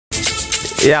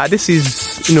Yeah, this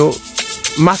is, you know,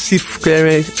 massive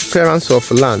clearance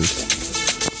of land.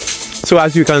 So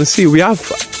as you can see, we have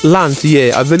land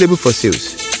here available for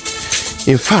sales.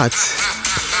 In fact,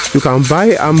 you can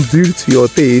buy and build to your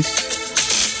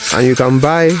taste, and you can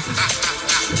buy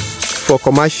for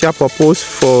commercial purpose,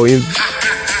 for, you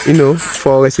know,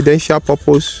 for residential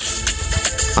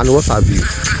purpose, and what have you.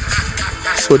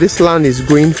 So this land is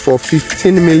going for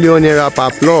 15 million naira per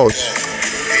plot.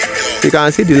 You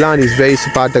can see the land is very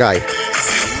super dry,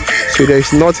 so there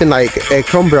is nothing like a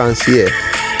encumbrance here.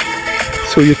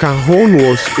 So you can own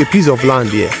a piece of land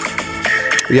here.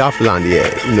 We have land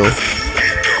here, you know.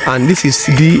 And this is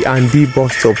D&D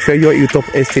bus stop, Fairview Hilltop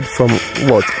Estate from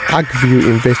what? Parkview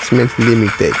Investment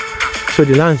Limited. So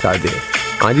the lands are there,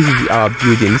 and this is our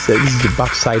building. This is the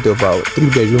back side of our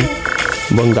 3-bedroom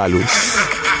bungalows,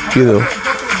 you know.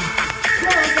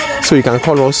 So you can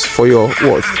call us for your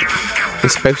what?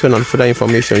 Inspection and further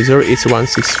information.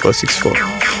 0816 464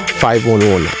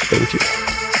 511. Thank you.